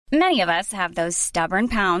Many of us have those stubborn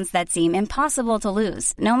pounds that seem impossible to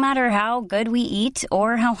lose, no matter how good we eat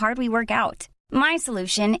or how hard we work out. My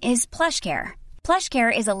solution is PlushCare.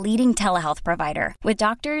 PlushCare is a leading telehealth provider with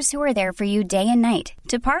doctors who are there for you day and night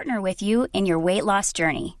to partner with you in your weight loss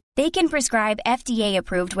journey. They can prescribe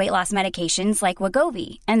FDA-approved weight loss medications like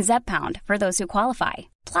Wegovy and Zepbound for those who qualify.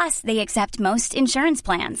 Plus, they accept most insurance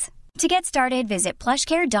plans. To get started, visit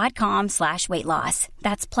plushcare.com/weightloss.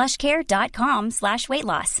 That's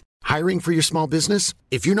plushcare.com/weightloss. Hiring for your small business?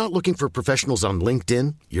 If you're not looking for professionals on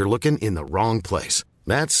LinkedIn, you're looking in the wrong place.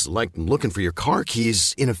 That's like looking for your car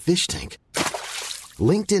keys in a fish tank.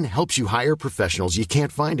 LinkedIn helps you hire professionals you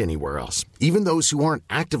can't find anywhere else, even those who aren't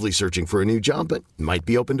actively searching for a new job but might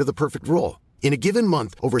be open to the perfect role. In a given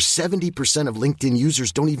month, over 70% of LinkedIn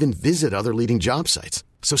users don't even visit other leading job sites.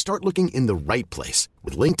 So start looking in the right place.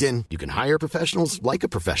 With LinkedIn, you can hire professionals like a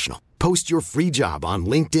professional. Post your free job on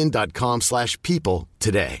linkedin.com/people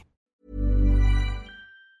today.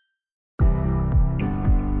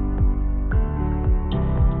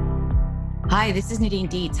 Hi, this is Nadine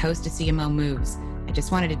Dietz, host of CMO Moves. I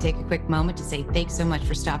just wanted to take a quick moment to say thanks so much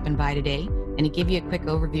for stopping by today and to give you a quick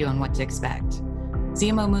overview on what to expect.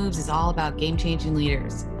 CMO Moves is all about game-changing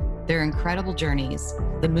leaders, their incredible journeys,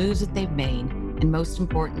 the moves that they've made, and most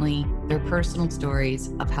importantly, their personal stories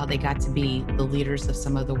of how they got to be the leaders of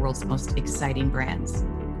some of the world's most exciting brands.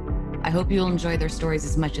 I hope you'll enjoy their stories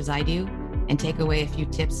as much as I do and take away a few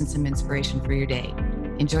tips and some inspiration for your day.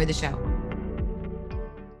 Enjoy the show.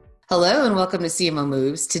 Hello and welcome to CMO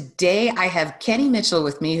Moves. Today I have Kenny Mitchell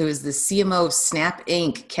with me, who is the CMO of Snap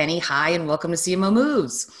Inc. Kenny, hi and welcome to CMO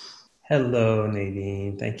Moves. Hello,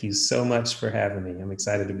 Nadine. Thank you so much for having me. I'm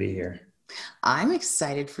excited to be here. I'm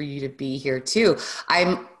excited for you to be here too.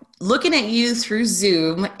 I'm looking at you through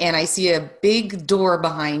Zoom and I see a big door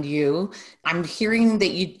behind you. I'm hearing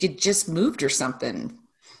that you just moved or something.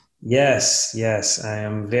 Yes. I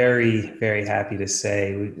am very, very happy to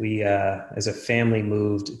say we as a family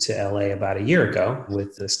moved to LA about a year ago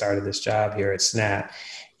with the start of this job here at Snap,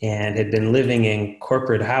 and had been living in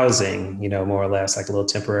corporate housing, more or less like a little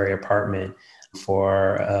temporary apartment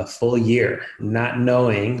for a full year, not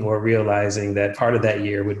knowing or realizing that part of that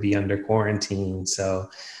year would be under quarantine. So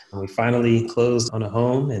we finally closed on a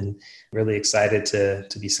home and really excited to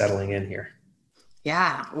be settling in here.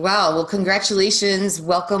 Yeah. Wow. Well, congratulations.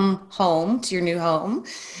 Welcome home to your new home.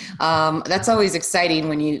 That's always exciting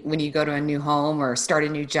when you go to a new home or start a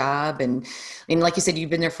new job. And like you said,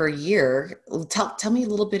 you've been there for a year. Tell me a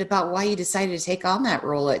little bit about why you decided to take on that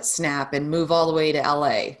role at Snap and move all the way to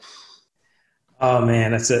LA. Oh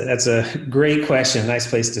man, that's a great question. Nice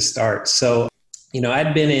place to start. So,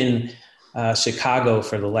 I'd been in Chicago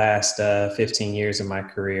for the last 15 years of my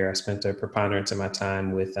career. I spent a preponderance of my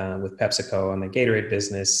time with PepsiCo on the Gatorade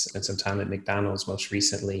business, spent some time at McDonald's most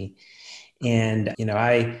recently. And,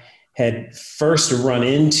 I had first run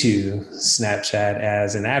into Snapchat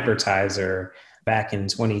as an advertiser back in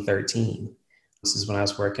 2013. This is when I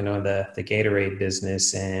was working on the Gatorade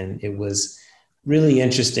business, and it was really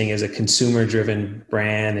interesting as a consumer-driven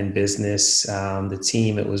brand and business. The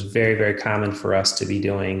team, it was very, very common for us to be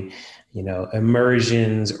doing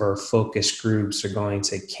immersions or focus groups or going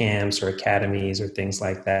to camps or academies or things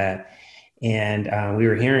like that. And we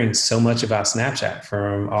were hearing so much about Snapchat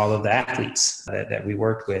from all of the athletes that we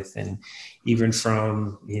worked with, and even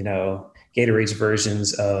from, Gatorade's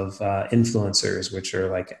versions of influencers, which are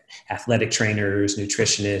like athletic trainers,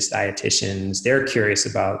 nutritionists, dietitians. They're curious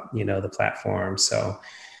about, the platform. So,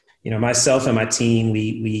 myself and my team,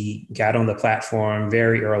 we got on the platform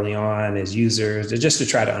very early on as users just to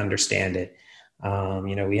try to understand it.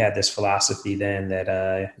 We had this philosophy then that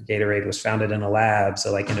Gatorade was founded in a lab.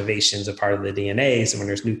 So like innovation's a part of the DNA. So when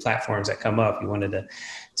there's new platforms that come up, you wanted to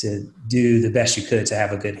do the best you could to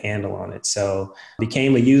have a good handle on it. So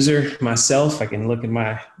became a user myself. I can look at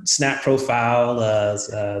my Snap profile,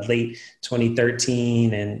 late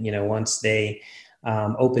 2013. And, once they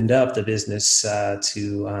opened up the business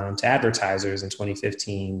to advertisers in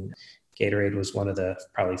 2015, Gatorade was one of the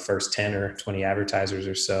probably first 10 or 20 advertisers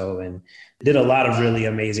or so, and did a lot of really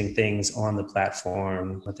amazing things on the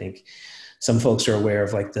platform. I think some folks are aware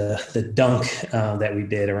of like the dunk that we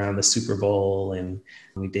did around the Super Bowl, and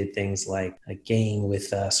we did things like a game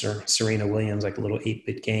with Serena Williams, like a little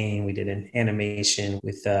 8-bit game. We did an animation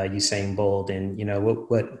with Usain Bolt, and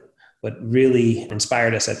what really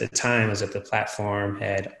inspired us at the time is that the platform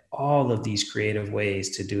had all of these creative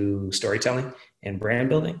ways to do storytelling and brand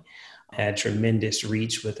building, had tremendous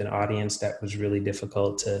reach with an audience that was really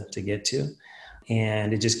difficult to get to.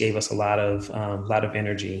 And it just gave us a lot of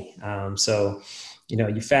energy. So,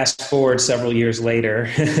 You fast forward several years later,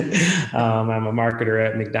 I'm a marketer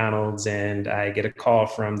at McDonald's, and I get a call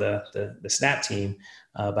from the Snap team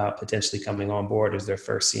about potentially coming on board as their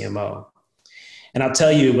first CMO. And I'll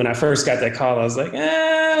tell you, when I first got that call, I was like,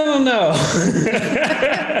 I don't know.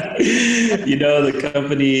 The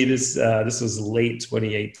company, this was late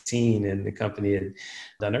 2018, and the company had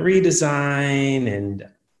done a redesign, and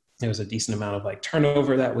there was a decent amount of like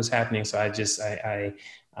turnover that was happening. So I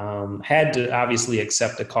had to obviously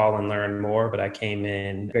accept the call and learn more, but I came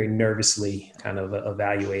in very nervously kind of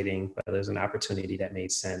evaluating whether there's an opportunity that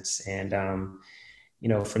made sense. And,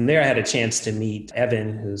 from there, I had a chance to meet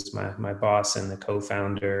Evan, who's my boss and the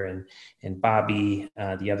co-founder, and Bobby,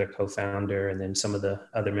 the other co-founder, and then some of the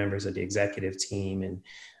other members of the executive team. And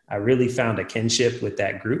I really found a kinship with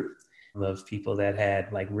that group of people that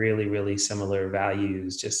had like really, really similar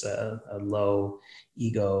values, just a low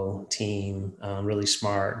ego team, really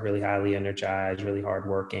smart, really highly energized, really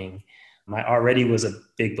hardworking. I already was a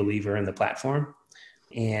big believer in the platform,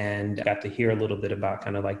 and got to hear a little bit about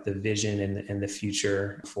kind of like the vision and the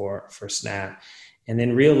future for Snap, and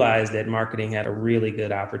then realized that marketing had a really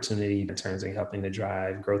good opportunity in terms of helping to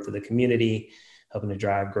drive growth of the community, helping to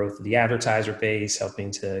drive growth of the advertiser base,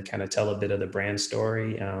 helping to kind of tell a bit of the brand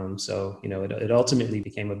story. It ultimately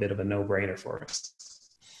became a bit of a no-brainer for us.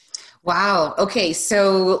 Wow. Okay.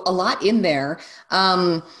 So a lot in there.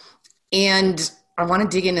 And I want to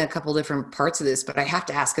dig into a couple different parts of this, but I have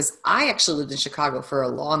to ask, because I actually lived in Chicago for a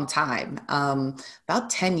long time, about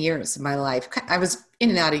 10 years of my life. I was in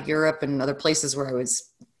and out of Europe and other places where I was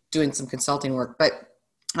doing some consulting work, but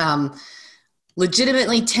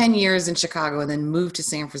legitimately 10 years in Chicago, and then moved to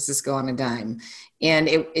San Francisco on a dime. And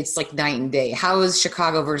it's like night and day. How is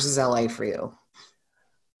Chicago versus LA for you?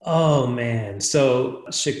 Oh man. So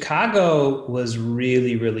Chicago was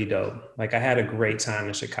really, really dope. Like I had a great time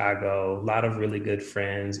in Chicago, a lot of really good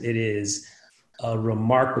friends. It is a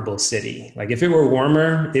remarkable city. Like if it were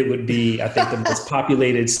warmer, it would be, I think, the most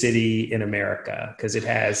populated city in America, because it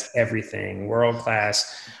has everything,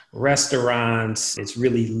 world-class restaurants. It's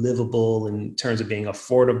really livable in terms of being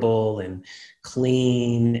affordable and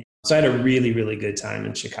clean. So I had a really, really good time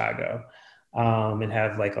in Chicago. And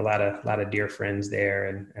have like a lot of dear friends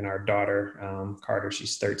there, and our daughter, Carter,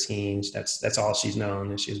 she's 13. That's all she's known,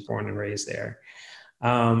 and she was born and raised there.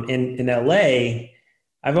 In LA,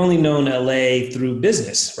 I've only known LA through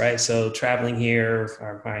business, right? So traveling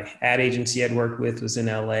here, my ad agency I'd worked with was in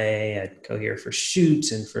LA. I'd go here for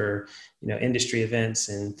shoots and for, industry events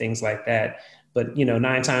and things like that. But,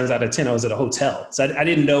 9 times out of 10, I was at a hotel. So I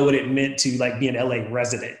didn't know what it meant to like be an LA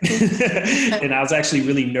resident. And I was actually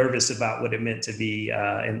really nervous about what it meant to be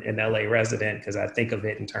an LA resident, because I think of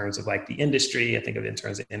it in terms of like the industry. I think of it in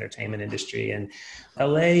terms of entertainment industry, and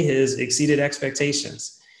LA has exceeded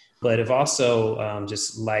expectations. But I've also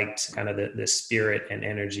just liked kind of the spirit and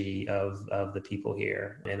energy of the people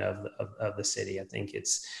here and of the city. I think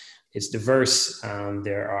it's diverse.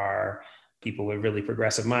 There are people with really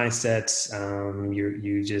progressive mindsets.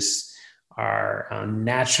 You just are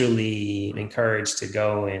naturally encouraged to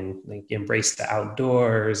go and like embrace the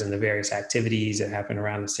outdoors and the various activities that happen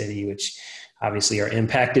around the city, which obviously are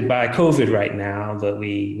impacted by COVID right now, but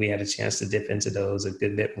we had a chance to dip into those a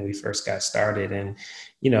good bit when we first got started. And,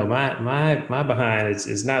 my behind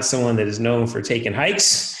is not someone that is known for taking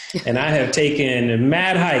hikes. And I have taken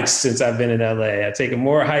mad hikes since I've been in LA. I've taken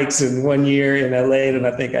more hikes in 1 year in LA than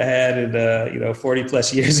I think I had in 40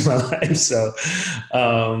 plus years of my life. So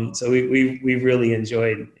we really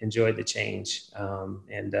enjoyed the change,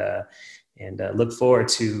 and look forward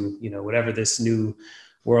to whatever this new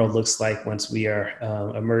world looks like once we are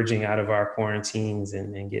emerging out of our quarantines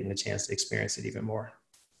and getting a chance to experience it even more.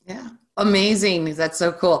 Yeah. Amazing. That's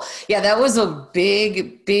so cool. Yeah, that was a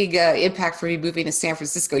big impact for me moving to San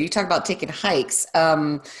Francisco. You talk about taking hikes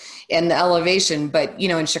and the elevation, but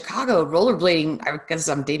in Chicago, rollerblading, I guess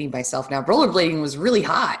I'm dating myself now, rollerblading was really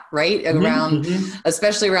hot, right? Around,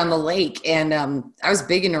 especially around the lake. And I was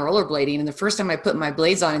big into rollerblading. And the first time I put my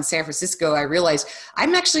blades on in San Francisco, I realized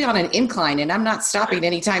I'm actually on an incline and I'm not stopping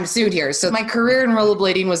anytime soon here. So my career in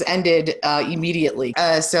rollerblading was ended immediately.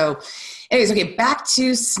 Anyways, okay, back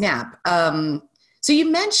to Snap. So you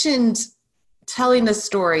mentioned telling the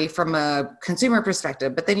story from a consumer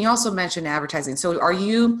perspective, but then you also mentioned advertising. So are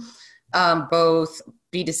you both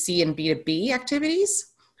B2C and B2B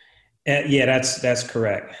activities? Yeah, that's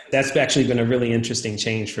correct. That's actually been a really interesting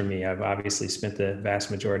change for me. I've obviously spent the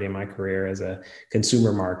vast majority of my career as a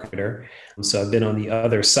consumer marketer. So I've been on the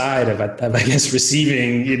other side of I guess,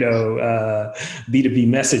 receiving, B2B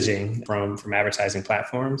messaging from advertising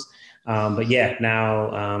platforms. But yeah,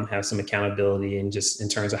 now have some accountability and just in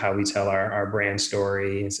terms of how we tell our brand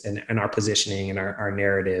stories and our positioning and our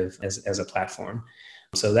narrative as a platform.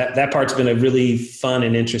 So that part's been a really fun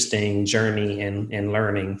and interesting journey and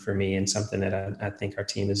learning for me, and something that I think our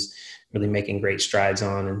team is really making great strides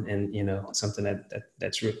on, and something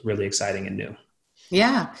that's really exciting and new.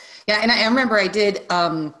 Yeah. And I remember I did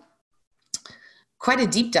quite a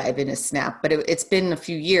deep dive into Snap, but it's been a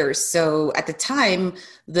few years. So at the time,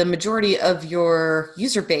 the majority of your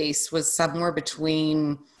user base was somewhere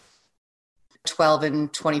between 12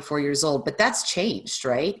 and 24 years old, but that's changed,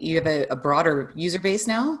 right? You have a broader user base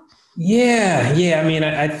now? Yeah. I mean,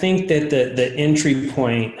 I think that the entry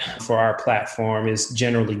point for our platform is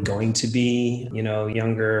generally going to be,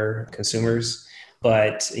 younger consumers,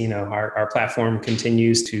 but, our platform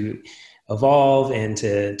continues to evolve and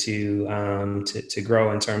to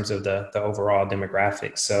grow in terms of the overall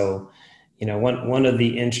demographics. So, one of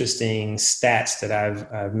the interesting stats that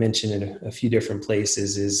I've mentioned in a few different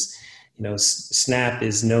places is, Snap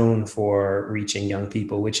is known for reaching young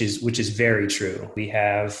people, which is very true. We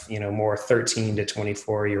have, more 13 to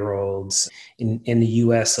 24-year-olds in the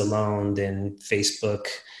US alone than Facebook,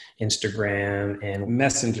 Instagram, and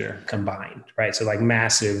Messenger combined, right? So like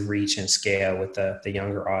massive reach and scale with the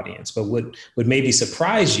younger audience. But what would maybe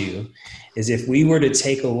surprise you is if we were to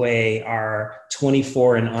take away our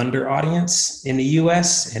 24 and under audience in the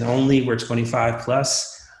US and only we're 25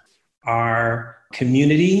 plus, our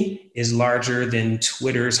community is larger than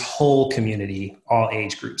Twitter's whole community, all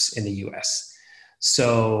age groups in the US.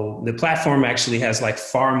 So the platform actually has like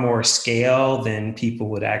far more scale than people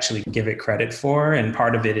would actually give it credit for. And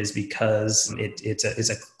part of it is because it's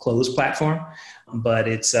a closed platform, but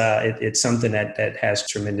it's something that has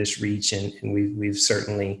tremendous reach. And we've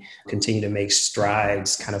certainly continued to make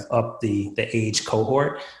strides kind of up the age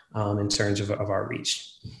cohort in terms of our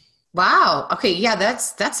reach. Wow. Okay. Yeah,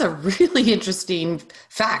 that's a really interesting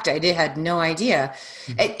fact. I had no idea.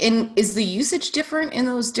 And is the usage different in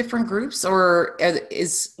those different groups, or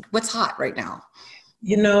is what's hot right now?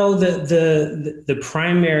 The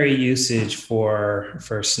primary usage for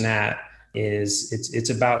Snap is it's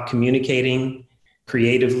about communicating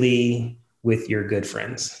creatively with your good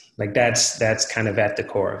friends. Like that's kind of at the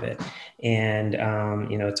core of it. And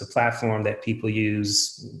it's a platform that people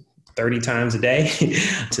use 30 times a day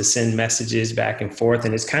to send messages back and forth.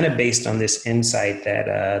 And it's kind of based on this insight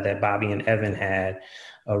that Bobby and Evan had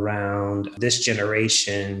around this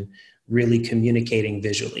generation really communicating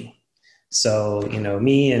visually. So,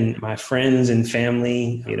 me and my friends and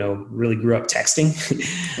family, really grew up texting,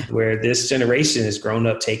 where this generation has grown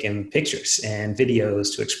up taking pictures and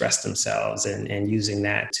videos to express themselves and using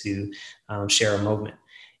that to share a moment.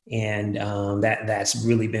 And that's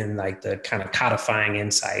really been like the kind of codifying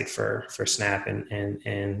insight for Snap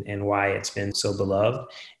and why it's been so beloved.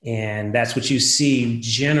 And that's what you see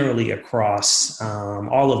generally across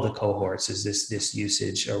all of the cohorts is this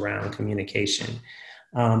usage around communication.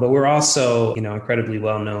 But we're also, incredibly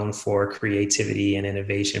well known for creativity and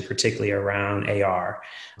innovation, particularly around AR.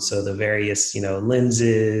 So the various,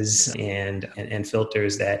 lenses and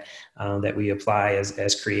filters that we apply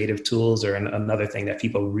as creative tools are another thing that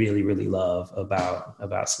people really, really love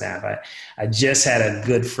about Snap. I just had a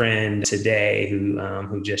good friend today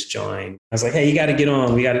who just joined. I was like, hey, you got to get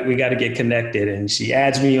on. We got to get connected. And she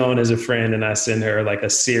adds me on as a friend, and I send her like a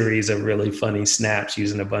series of really funny snaps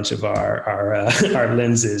using a bunch of our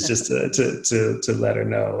lenses just to let her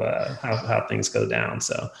know how things go down.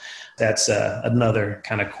 So that's another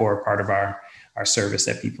kind of core part of our service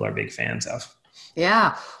that people are big fans of.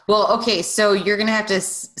 Yeah. Well, okay. So you're going to have to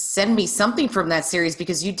send me something from that series,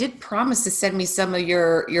 because you did promise to send me some of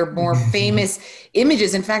your more famous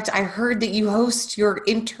images. In fact, I heard that you host your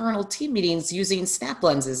internal team meetings using Snap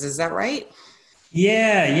lenses. Is that right?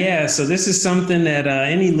 Yeah. So this is something that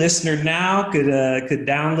any listener now could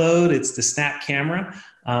download. It's the Snap Camera.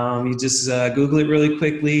 You just Google it really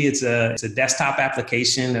quickly. It's a desktop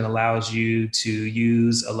application that allows you to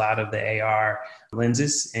use a lot of the AR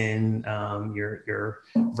lenses in your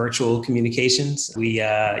virtual communications.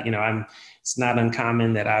 It's not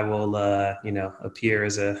uncommon that I will appear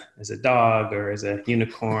as a dog or as a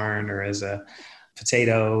unicorn or as a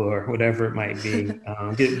potato or whatever it might be.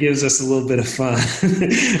 Gives us a little bit of fun,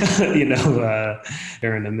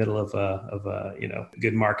 during the middle of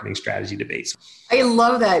good marketing strategy debates. I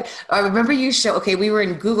love that. I remember we were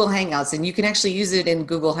in Google Hangouts, and you can actually use it in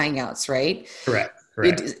Google Hangouts, right? Correct.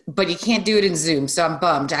 But you can't do it in Zoom, so I'm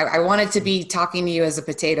bummed. I wanted to be talking to you as a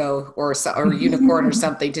potato or unicorn or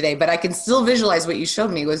something today, but I can still visualize what you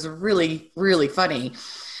showed me. It was really, really funny.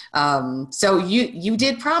 So you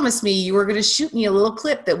did promise me you were going to shoot me a little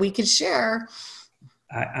clip that we could share.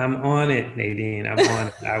 I'm on it, Nadine. I'm on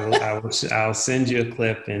it. I'll send you a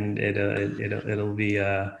clip, and it'll be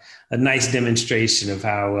a nice demonstration of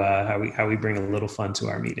how we bring a little fun to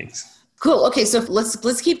our meetings. Cool. Okay, so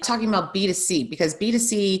let's keep talking about B2C, because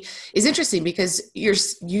B2C is interesting because you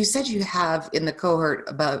said you have in the cohort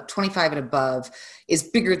about 25 and above is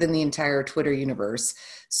bigger than the entire Twitter universe.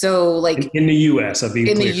 So like in the US, I'll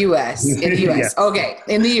be in clear. the US, yeah. Okay,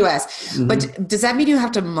 in the US. Mm-hmm. But does that mean you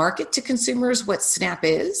have to market to consumers what Snap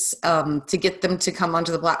is to get them to come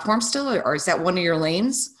onto the platform still, or is that one of your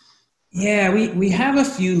lanes? Yeah, we have a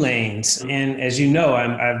few lanes. And as you know,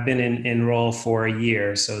 I've been in role for a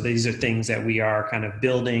year. So these are things that we are kind of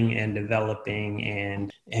building and developing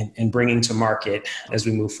and bringing to market as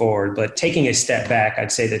we move forward. But taking a step back,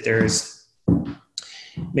 I'd say that there's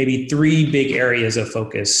maybe three big areas of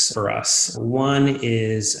focus for us. One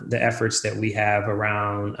is the efforts that we have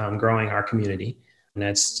around growing our community. And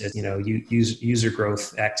that's just, user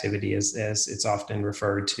growth activity as it's often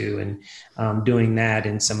referred to, and doing that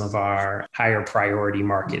in some of our higher priority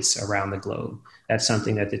markets around the globe. That's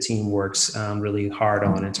something that the team works really hard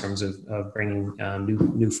on in terms of bringing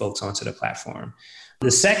new folks onto the platform.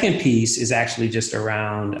 The second piece is actually just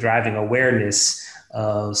around driving awareness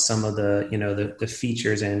of some of the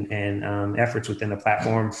features and efforts within the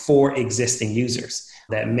platform for existing users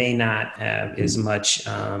that may not have as much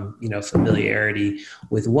familiarity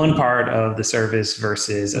with one part of the service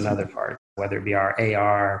versus another part, whether it be our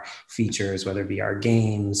AR features, whether it be our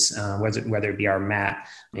games, whether it be our map,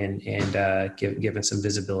 and giving some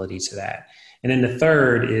visibility to that. And then the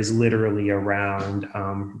third is literally around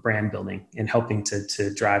brand building and helping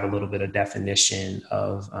to drive a little bit of definition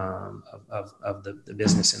of the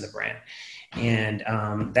business and the brand.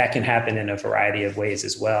 And that can happen in a variety of ways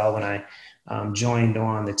as well. When I joined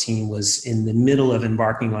on, the team was in the middle of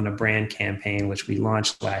embarking on a brand campaign, which we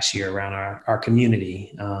launched last year around our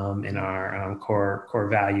community and our core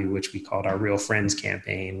value, which we called our Real Friends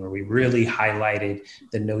campaign, where we really highlighted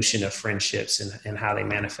the notion of friendships and how they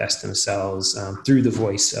manifest themselves through the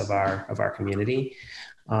voice of our community.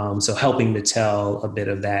 So helping to tell a bit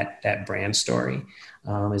of that brand story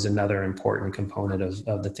is another important component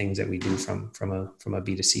of the things that we do from a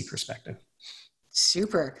B2C perspective.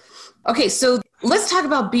 Super. Okay, so let's talk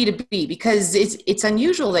about B2B, because it's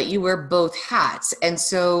unusual that you wear both hats. And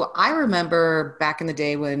so I remember back in the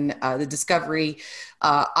day when the Discovery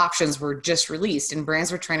options were just released and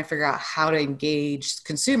brands were trying to figure out how to engage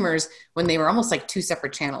consumers when they were almost like two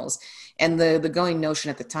separate channels. And the going notion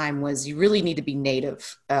at the time was you really need to be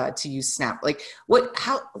native to use Snap. Like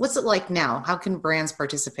what's it like now? How can brands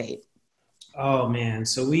participate? Oh man,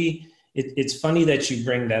 so it's funny that you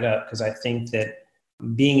bring that up, because I think that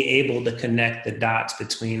being able to connect the dots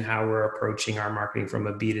between how we're approaching our marketing from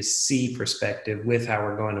a B2C perspective with how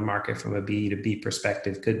we're going to market from a B2B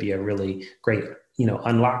perspective could be a really great,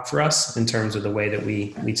 unlock for us in terms of the way that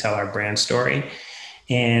we tell our brand story.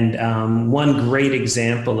 And one great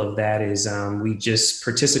example of that is we just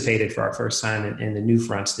participated for our first time in the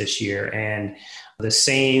NewFronts this year, and the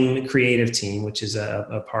same creative team, which is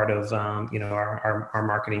a part of our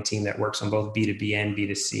marketing team that works on both B2B and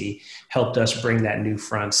B2C, helped us bring that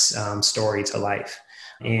NewFronts story to life.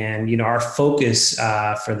 And our focus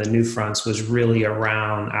for the NewFronts was really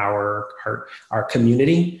around our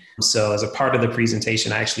community. So as a part of the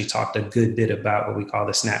presentation, I actually talked a good bit about what we call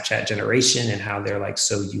the Snapchat generation and how they're like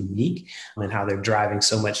so unique and how they're driving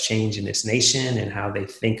so much change in this nation and how they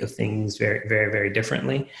think of things very, very, very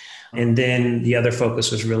differently. And then the other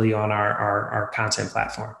focus was really on our content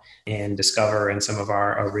platform and Discover and some of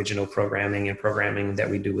our original programming that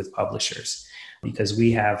we do with publishers, because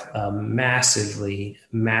we have a massively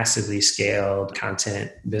scaled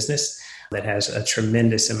content business that has a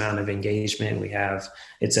tremendous amount of engagement.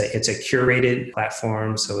 It's a curated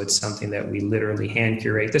platform. So it's something that we literally hand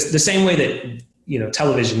curate the same way that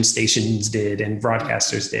television stations did and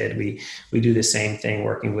broadcasters did. We do the same thing,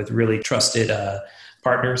 working with really trusted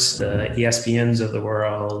partners, the ESPNs of the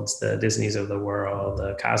world, the Disneys of the world,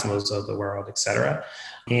 the Cosmos of the world, et cetera.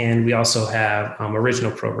 And we also have original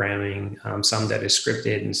programming, some that is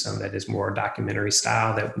scripted and some that is more documentary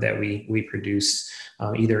style that we produce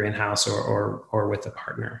either in-house or with a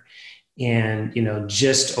partner. And,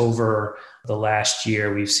 just over the last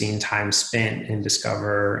year, we've seen time spent in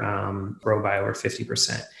Discover grow by over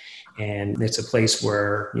 50%. And it's a place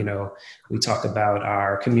where, we talk about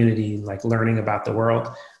our community, like learning about the world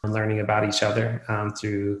and learning about each other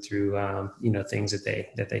through things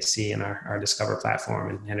that they see in our Discover platform,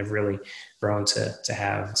 and have really grown to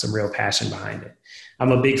have some real passion behind it.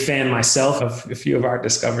 I'm a big fan myself of a few of our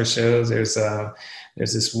Discover shows. There's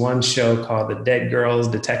this one show called The Dead Girls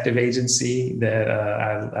Detective Agency that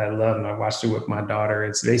I love, and I watched it with my daughter.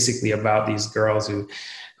 It's basically about these girls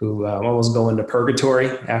who almost go into purgatory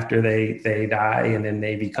after they die, and then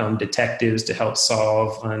they become detectives to help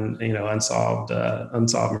solve unsolved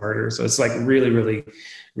murders. So it's like really, really,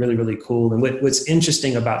 really, really cool. And what's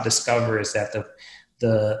interesting about Discover is that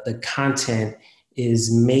the content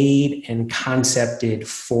is made and concepted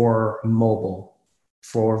for mobile,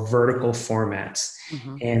 for vertical formats.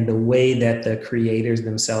 Mm-hmm. And the way that the creators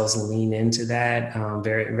themselves lean into that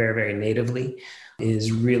very, very, very natively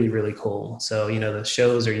is really, really cool. So, the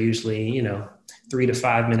shows are usually, 3 to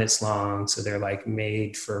 5 minutes long. So they're like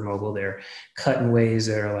made for mobile. They're cut in ways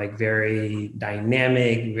that are like very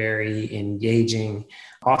dynamic, very engaging.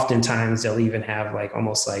 Oftentimes they'll even have like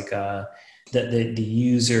almost like the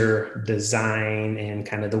user design and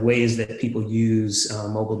kind of the ways that people use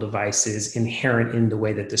mobile devices inherent in the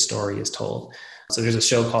way that the story is told. So there's a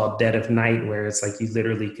show called Dead of Night where it's like you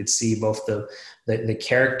literally could see both the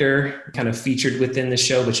character kind of featured within the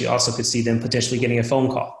show, but you also could see them potentially getting a phone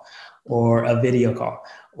call or a video call,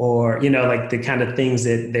 or, like the kind of things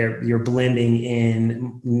that you're blending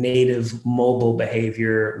in native mobile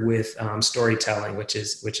behavior with storytelling, which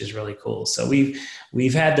is really cool. So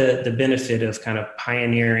we've had the benefit of kind of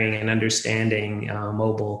pioneering and understanding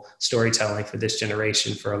mobile storytelling for this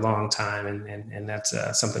generation for a long time. And that's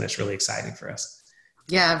something that's really exciting for us.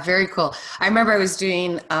 Yeah, very cool. I remember I was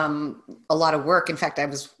doing a lot of work. In fact, I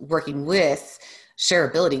was working with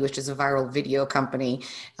Shareability, which is a viral video company.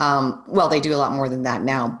 Well, they do a lot more than that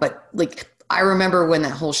now, but like I remember when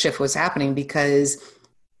that whole shift was happening, because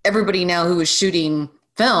everybody now who was shooting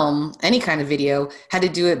film, any kind of video, had to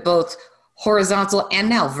do it both horizontal and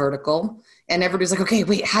now vertical. And everybody's like, okay,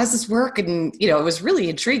 wait, how does this work? And, it was really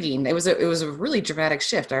intriguing. It was a really dramatic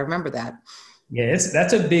shift. I remember that. Yeah,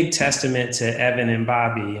 that's a big testament to Evan and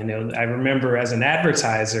Bobby. I remember as an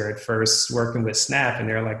advertiser at first working with Snap, and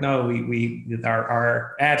they're like, no,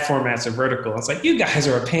 our ad formats are vertical. It's like, you guys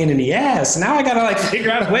are a pain in the ass. Now I got to like figure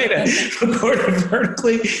out a way to record it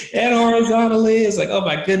vertically and horizontally. It's like, oh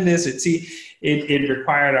my goodness. It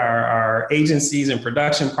required our agencies and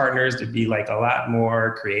production partners to be like a lot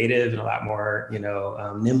more creative and a lot more,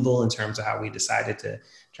 nimble in terms of how we decided to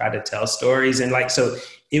try to tell stories. And so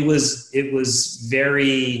it was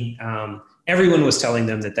very, everyone was telling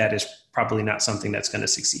them that is probably not something that's going to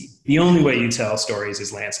succeed. The only way you tell stories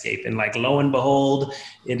is landscape. And lo and behold,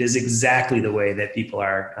 it is exactly the way that people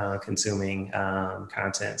are consuming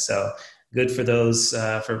content. So good for those,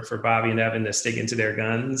 for Bobby and Evan to stick into their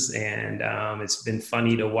guns. And it's been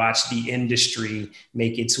funny to watch the industry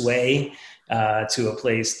make its way to a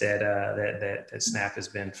place that Snap has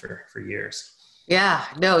been for years. Yeah,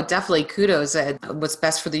 no, definitely kudos. What's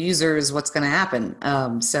best for the user is what's going to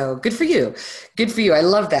happen. So good for you. Good for you. I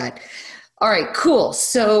love that. All right, cool.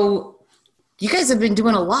 So you guys have been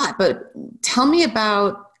doing a lot, but tell me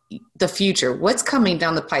about the future. What's coming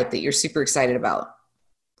down the pipe that you're super excited about?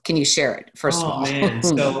 Can you share it first of all? Man.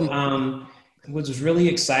 So what was really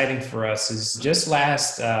exciting for us is just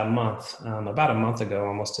last month, about a month ago,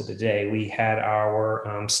 almost to the day, we had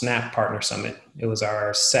our Snap Partner Summit. It was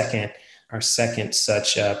our second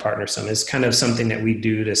such partner summit. It's kind of something that we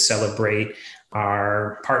do to celebrate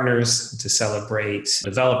our partners, to celebrate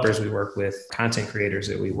developers we work with, content creators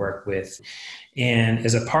that we work with. And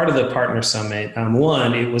as a part of the partner summit,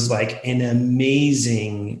 one, it was like an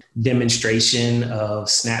amazing demonstration of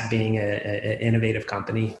Snap being an innovative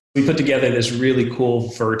company. We put together this really cool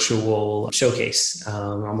virtual showcase,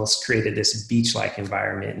 almost created this beach-like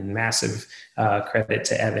environment, and massive credit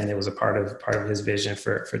to Evan. It was a part of his vision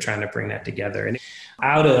for trying to bring that together. And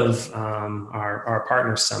out of our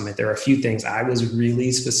partner summit, there are a few things I was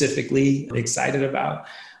really specifically excited about.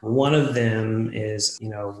 One of them is,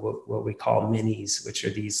 what we call minis, which are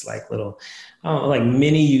these like little, like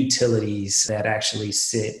mini utilities that actually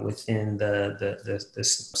sit within the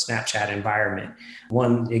Snapchat environment.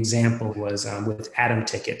 One example was with Atom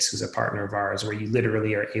Tickets, who's a partner of ours, where you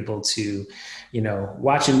literally are able to,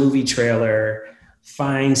 watch a movie trailer,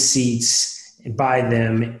 find seats, and buy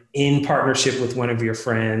them in partnership with one of your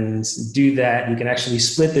friends. Do that. You can actually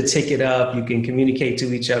split the ticket up. You can communicate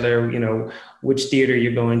to each other, which theater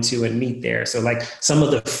you're going to and meet there. So like some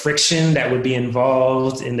of the friction that would be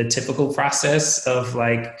involved in the typical process of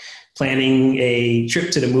like planning a trip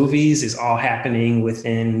to the movies is all happening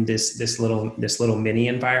within this little mini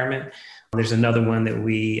environment. There's another one that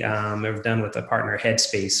we have done with a partner,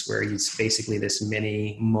 Headspace, where it's basically this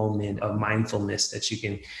mini moment of mindfulness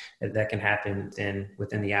that can happen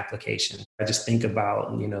within the application. I just think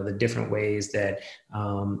about, the different ways that,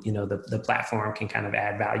 the platform can kind of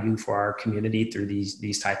add value for our community through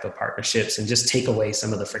these type of partnerships, and just take away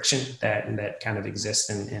some of the friction that kind of exists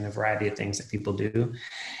in a variety of things that people do.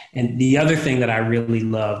 And the other thing that I really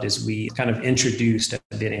loved is we kind of introduced a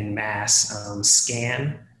bit in mass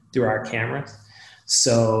scan through our camera.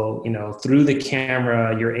 So, through the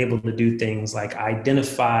camera, you're able to do things like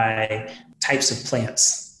identify types of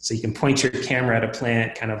plants. So you can point your camera at a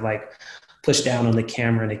plant, kind of like push down on the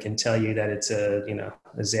camera, and it can tell you that it's a,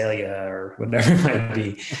 azalea or whatever it might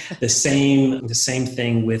be. The same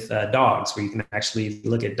thing with dogs, where you can actually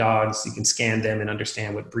look at dogs, you can scan them and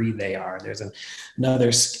understand what breed they are. There's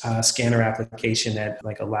another scanner application that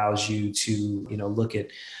allows you to, look at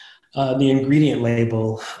the ingredient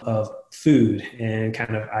label of food and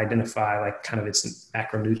kind of identify its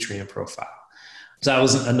macronutrient profile. So that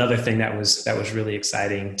was another thing that was really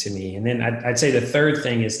exciting to me. And then I'd say the third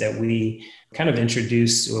thing is that we kind of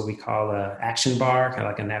introduced what we call a action bar, kind of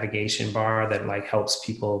like a navigation bar that helps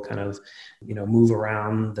people kind of, move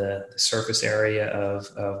around the surface area of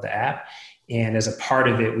the app. And as a part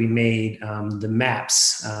of it, we made the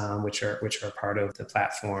maps, which are part of the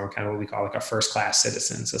platform, kind of what we call our first class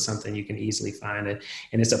citizen. So something you can easily find it.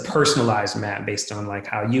 And it's a personalized map based on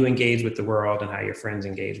how you engage with the world and how your friends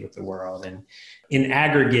engage with the world. And in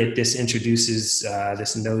aggregate, this introduces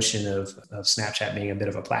this notion of Snapchat being a bit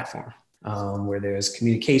of a platform, where there's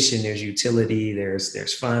communication, there's utility,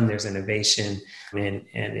 there's fun, there's innovation. And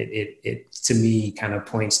it to me kind of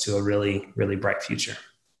points to a really, really bright future.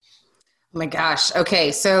 Oh my gosh. Okay.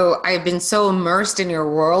 So I've been so immersed in your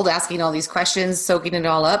world, asking all these questions, soaking it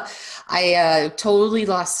all up. I totally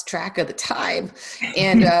lost track of the time,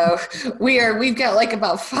 and we've got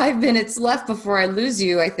about 5 minutes left before I lose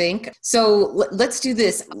you, I think. So let's do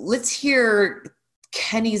this. Let's hear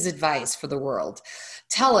Kenny's advice for the world.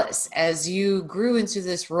 Tell us, as you grew into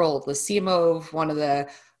this role, the CMO of one of the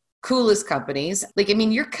coolest companies,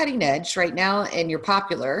 you're cutting edge right now and you're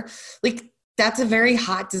popular. That's a very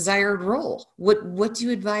hot, desired role. What do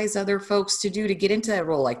you advise other folks to do to get into that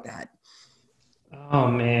role like that?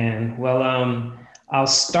 Oh, man. Well, I'll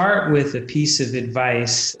start with a piece of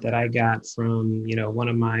advice that I got from, one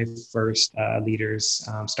of my first leaders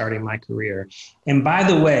starting my career. And by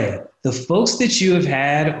the way, the folks that you have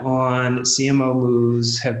had on CMO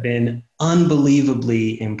Moves have been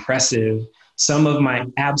unbelievably impressive. Some of my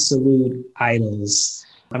absolute idols.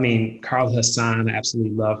 Carl Hassan, I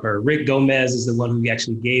absolutely love her. Rick Gomez is the one who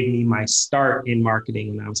actually gave me my start in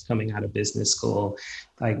marketing when I was coming out of business school.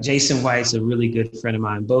 Jason White's a really good friend of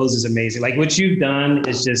mine. Bose is amazing. What you've done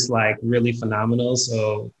is just really phenomenal.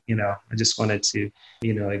 So, I just wanted to,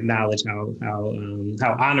 acknowledge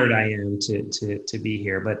how honored I am to be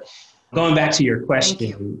here. But going back to your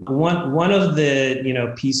question, one of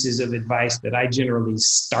the, pieces of advice that I generally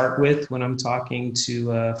start with when I'm talking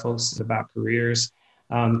to folks about careers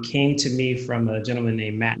came to me from a gentleman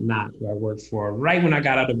named Matt Knott, who I worked for right when I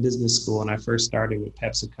got out of business school and I first started with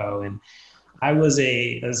PepsiCo. And I was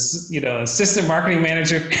a assistant marketing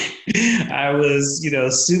manager. I was,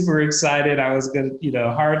 super excited. I was going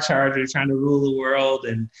to, hard charger, trying to rule the world,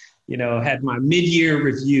 and, had my mid-year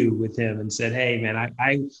review with him and said, hey, man,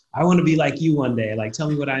 I want to be like you one day. Tell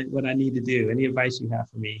me what I need to do. Any advice you have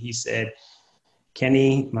for me? He said,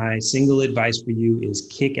 Kenny, my single advice for you is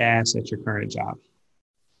kick ass at your current job.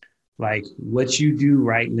 What you do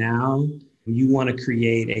right now, you want to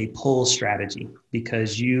create a pull strategy,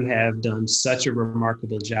 because you have done such a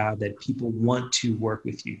remarkable job that people want to work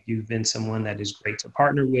with you. You've been someone that is great to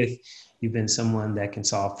partner with. You've been someone that can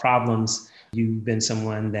solve problems. You've been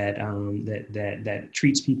someone that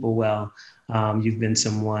treats people well. You've been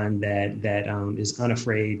someone that is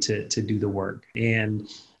unafraid to do the work. And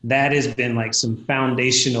that has been some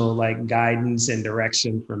foundational guidance and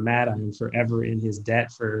direction for Matt. I'm forever in his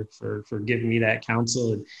debt for giving me that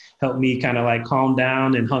counsel and helped me kind of calm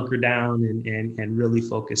down and hunker down and really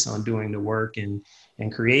focus on doing the work and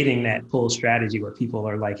creating that pull strategy where people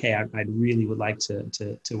are hey, I really would like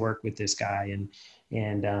to work with this guy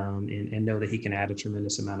and know that he can add a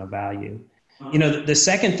tremendous amount of value. The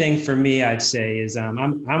second thing for me, I'd say, is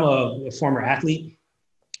I'm a former athlete.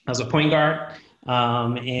 I was a point guard.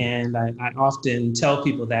 And I often tell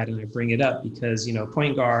people that, and I bring it up because,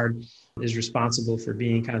 point guard is responsible for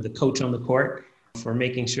being kind of the coach on the court, for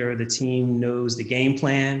making sure the team knows the game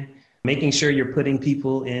plan, making sure you're putting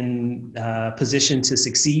people in position to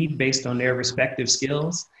succeed based on their respective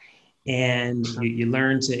skills. And you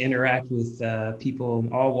learn to interact with people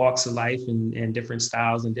in all walks of life and different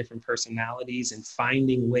styles and different personalities, and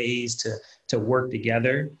finding ways to work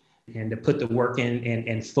together and to put the work in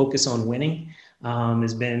and focus on winning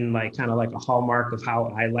has been kind of like a hallmark of how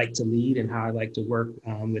I like to lead and how I like to work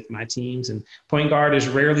with my teams. And point guard is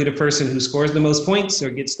rarely the person who scores the most points or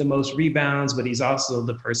gets the most rebounds, but he's also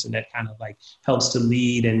the person that kind of helps to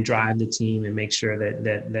lead and drive the team and make sure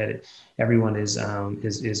that everyone is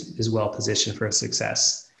well positioned for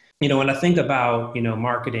success. When I think about,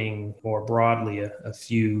 marketing more broadly, a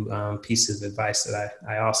few pieces of advice that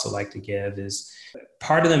I also like to give is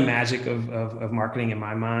part of the magic of marketing in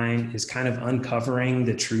my mind is kind of uncovering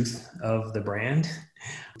the truth of the brand,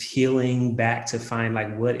 peeling back to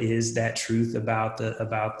find what is that truth about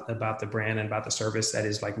the brand and about the service that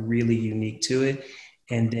is really unique to it,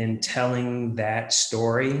 and then telling that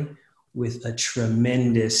story with a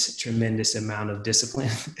tremendous amount of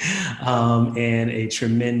discipline and a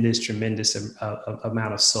tremendous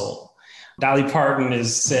amount of soul. Dolly Parton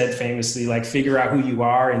has said famously, figure out who you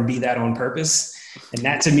are and be that on purpose. And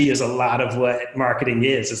that to me is a lot of what marketing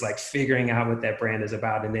is figuring out what that brand is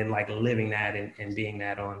about and then living that and being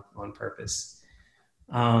that on purpose.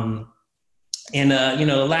 The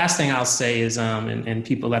last thing I'll say is, and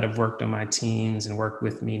people that have worked on my teams and worked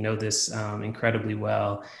with me know this incredibly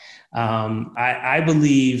well. I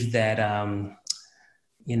believe that,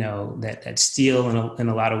 that steel in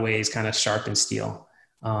a lot of ways kind of sharpens steel.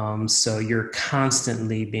 So you're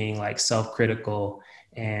constantly being self-critical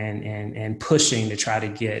and pushing to try to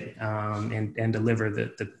get and deliver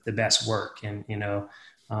the best work. And,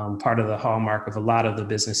 part of the hallmark of a lot of the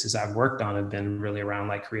businesses I've worked on have been really around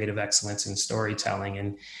creative excellence and storytelling.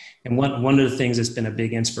 And one of the things that's been a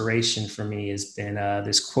big inspiration for me has been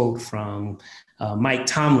this quote from Mike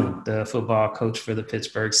Tomlin, the football coach for the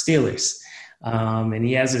Pittsburgh Steelers. And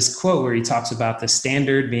he has this quote where he talks about the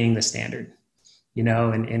standard being the standard,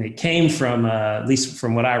 and it came from, at least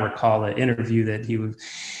from what I recall, an interview that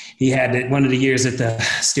he had one of the years that the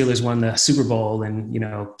Steelers won the Super Bowl, and,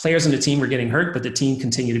 players on the team were getting hurt, but the team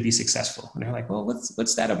continued to be successful. And they're like, well,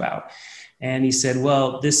 what's that about? And he said,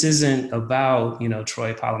 well, this isn't about,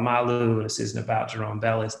 Troy Polamalu. This isn't about Jerome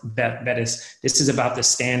Bettis. This is about the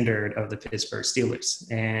standard of the Pittsburgh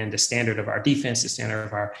Steelers and the standard of our defense, the standard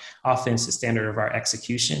of our offense, the standard of our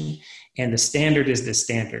execution. And the standard is the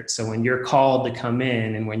standard. So when you're called to come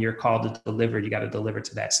in and when you're called to deliver, you got to deliver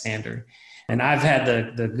to that standard. And I've had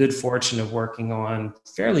the good fortune of working on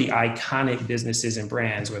fairly iconic businesses and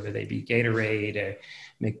brands, whether they be Gatorade or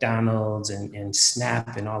McDonald's and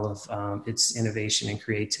Snap and all of its innovation and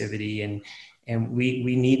creativity. And we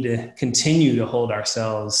need to continue to hold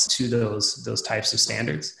ourselves to those types of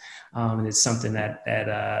standards. And it's something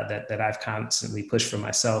that I've constantly pushed for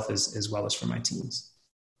myself as well as for my teams.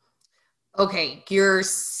 Okay, your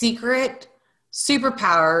secret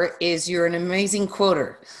superpower is you're an amazing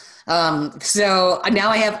quoter. So now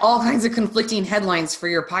I have all kinds of conflicting headlines for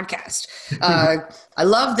your podcast. I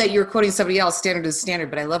love that you're quoting somebody else, standard is standard,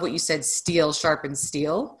 but I love what you said, steel sharpens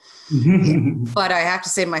steel. But I have to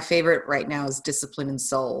say my favorite right now is discipline and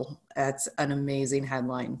soul. That's an amazing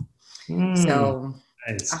headline. So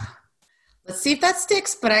nice. Let's see if that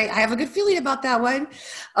sticks, but I have a good feeling about that one.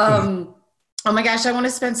 Oh my gosh, I want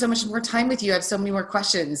to spend so much more time with you. I have so many more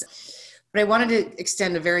questions. But I wanted to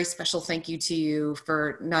extend a very special thank you to you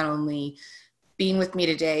for not only being with me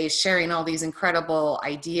today, sharing all these incredible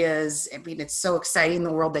ideas. I mean, it's so exciting,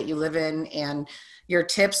 the world that you live in, and your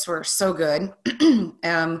tips were so good.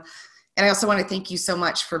 And I also want to thank you so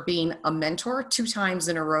much for being a mentor 2 times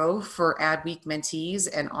in a row for Adweek mentees,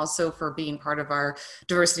 and also for being part of our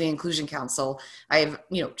Diversity and Inclusion Council. I've,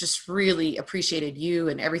 just really appreciated you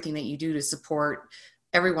and everything that you do to support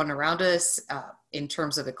everyone around us in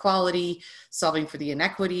terms of equality, solving for the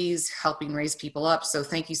inequities, helping raise people up. So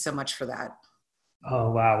thank you so much for that.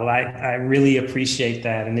 Oh, wow. Well, I really appreciate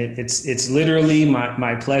that. And it's literally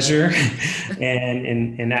my pleasure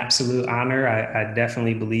and an absolute honor. I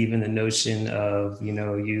definitely believe in the notion of,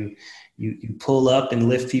 you pull up and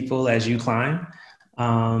lift people as you climb.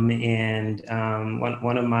 One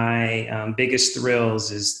of my biggest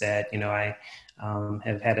thrills is that, I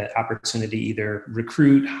have had an opportunity to either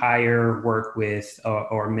recruit, hire, work with,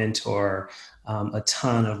 or mentor a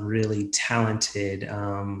ton of really talented,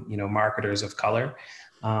 marketers of color.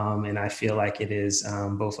 And I feel like it is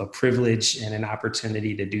both a privilege and an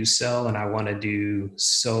opportunity to do so. And I want to do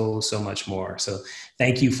so much more. So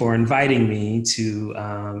thank you for inviting me to,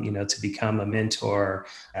 to become a mentor.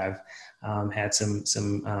 I've had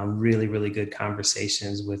some really good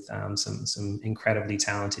conversations with some incredibly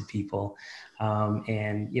talented people.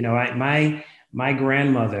 My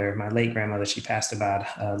grandmother, my late grandmother, she passed about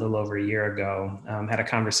a little over a year ago, had a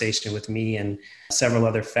conversation with me and several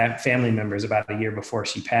other family members about a year before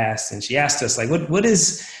she passed. And she asked us, like, what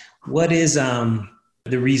is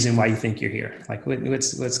the reason why you think you're here? Like,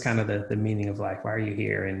 what's kind of the meaning of life? Why are you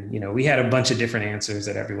here? And, we had a bunch of different answers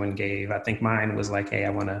that everyone gave. I think mine was like, hey,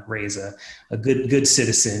 I want to raise a good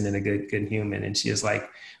citizen and a good human. And she was like,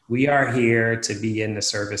 we are here to be in the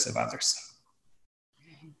service of others.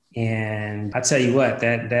 And I tell you what,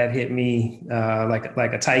 that hit me like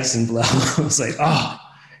a Tyson blow. I was like, oh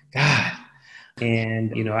God.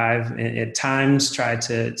 And I've at times tried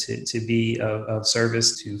to be of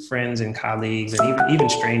service to friends and colleagues and even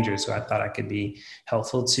strangers who I thought I could be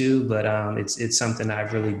helpful to. But it's something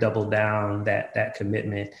I've really doubled down that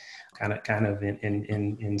commitment, kind of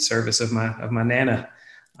in service of my Nana.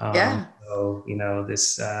 So,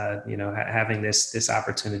 having this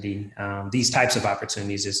opportunity, these types of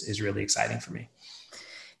opportunities is really exciting for me.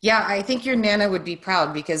 Yeah, I think your Nana would be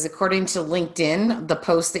proud because according to LinkedIn, the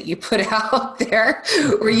post that you put out there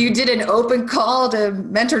where you did an open call to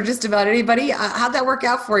mentor just about anybody, how'd that work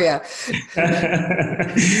out for you?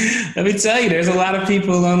 Let me tell you, there's a lot of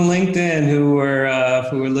people on LinkedIn who were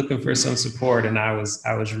looking for some support, and I was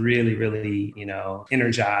really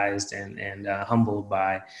energized and humbled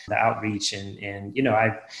by the outreach, and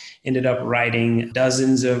I ended up writing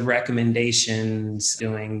dozens of recommendations,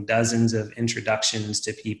 doing dozens of introductions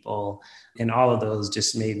to people. And all of those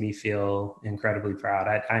just made me feel incredibly proud.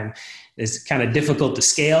 It's kind of difficult to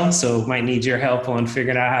scale, so might need your help on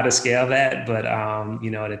figuring out how to scale that. But, at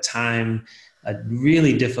a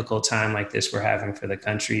really difficult time like this we're having for the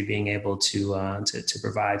country, being able to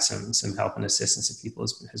provide some help and assistance to people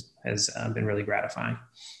has been really gratifying.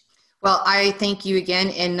 Well, I thank you again.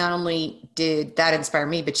 And not only did that inspire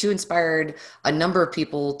me, but you inspired a number of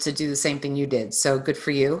people to do the same thing you did. So good for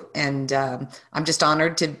you. And I'm just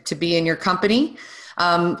honored to be in your company.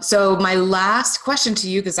 So my last question to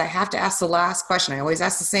you, because I have to ask the last question. I always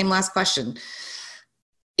ask the same last question.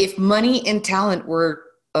 If money and talent were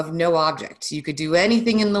of no object, you could do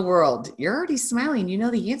anything in the world. You're already smiling. You know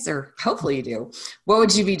the answer. Hopefully you do. What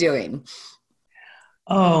would you be doing?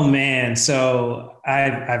 Oh man. So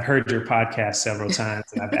I've heard your podcast several times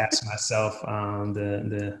and I've asked myself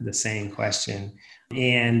the same question.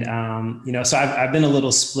 And, so I've been a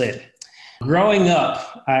little split. Growing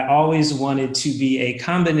up, I always wanted to be a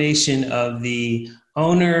combination of the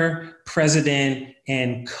owner, president,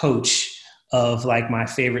 and coach of like my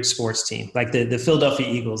favorite sports team. Like the Philadelphia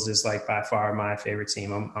Eagles is like by far my favorite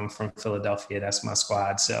team. I'm from Philadelphia. That's my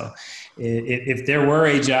squad. So if there were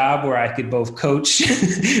a job where I could both coach,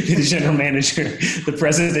 be the general manager, the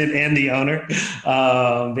president, and the owner,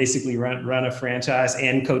 basically run a franchise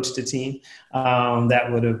and coach the team,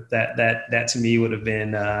 that to me would have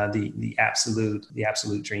been the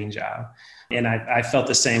absolute dream job. And I felt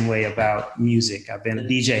the same way about music. I've been a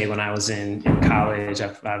DJ when I was in college.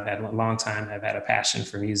 I've had a long time. I've had a passion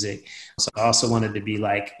for music. So I also wanted to be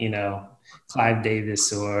like, Clive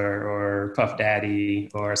Davis or Puff Daddy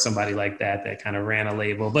or somebody like that kind of ran a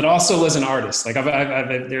label, but also was an artist. Like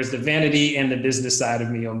there's the vanity and the business side of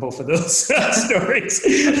me on both of those stories.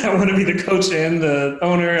 I want to be the coach and the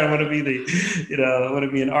owner. I want to be I want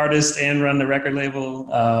to be an artist and run the record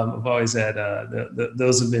label. I've always had,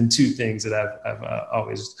 those have been two things that I've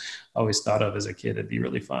always thought of as a kid. It'd be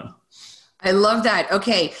really fun. I love that.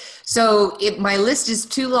 Okay. So my list is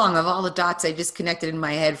too long of all the dots I just connected in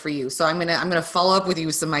my head for you. So I'm going to follow up with you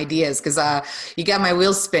with some ideas because you got my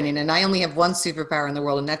wheels spinning and I only have one superpower in the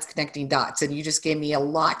world and that's connecting dots. And you just gave me a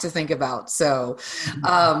lot to think about. So,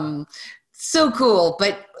 so cool.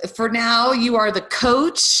 But for now you are the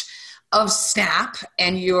coach of Snap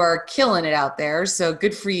and you are killing it out there. So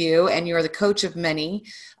good for you. And you are the coach of many.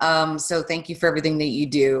 So thank you for everything that you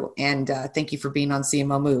do. And thank you for being on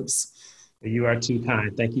CMO Moves. You are too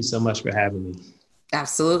kind. Thank you so much for having me.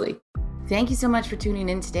 Absolutely. Thank you so much for tuning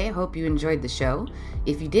in today. I hope you enjoyed the show.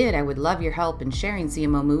 If you did, I would love your help in sharing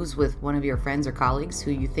CMO Moves with one of your friends or colleagues who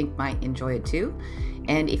you think might enjoy it too.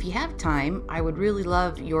 And if you have time, I would really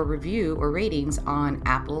love your review or ratings on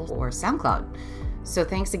Apple or SoundCloud. So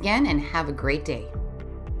thanks again and have a great day.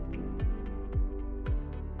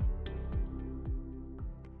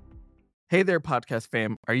 Hey there, podcast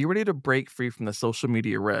fam. Are you ready to break free from the social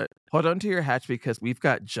media rut? Hold on to your hatch because we've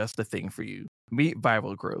got just the thing for you. Meet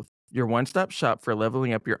Viral Growth, your one-stop shop for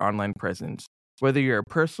leveling up your online presence. Whether you're a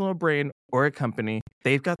personal brand or a company,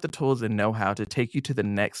 they've got the tools and know-how to take you to the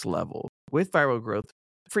next level. With Viral Growth,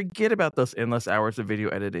 forget about those endless hours of video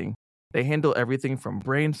editing. They handle everything from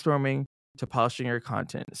brainstorming to polishing your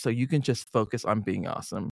content, so you can just focus on being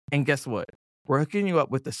awesome. And guess what? We're hooking you up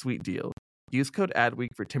with a sweet deal. Use code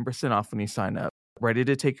ADWEEK for 10% off when you sign up. Ready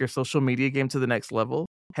to take your social media game to the next level?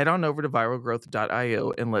 Head on over to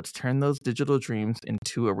viralgrowth.io and let's turn those digital dreams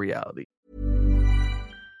into a reality.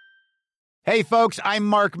 Hey, folks, I'm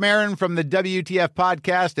Mark Maron from the WTF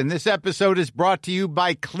Podcast, and this episode is brought to you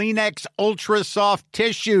by Kleenex Ultra Soft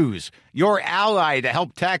Tissues, your ally to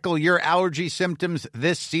help tackle your allergy symptoms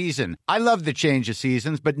this season. I love the change of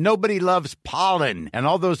seasons, but nobody loves pollen and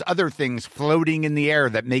all those other things floating in the air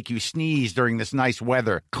that make you sneeze during this nice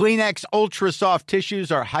weather. Kleenex Ultra Soft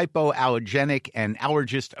Tissues are hypoallergenic and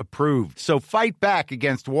allergist approved, so fight back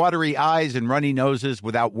against watery eyes and runny noses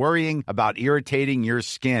without worrying about irritating your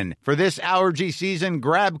skin. For this allergy season,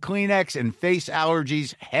 grab Kleenex and face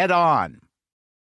allergies head on.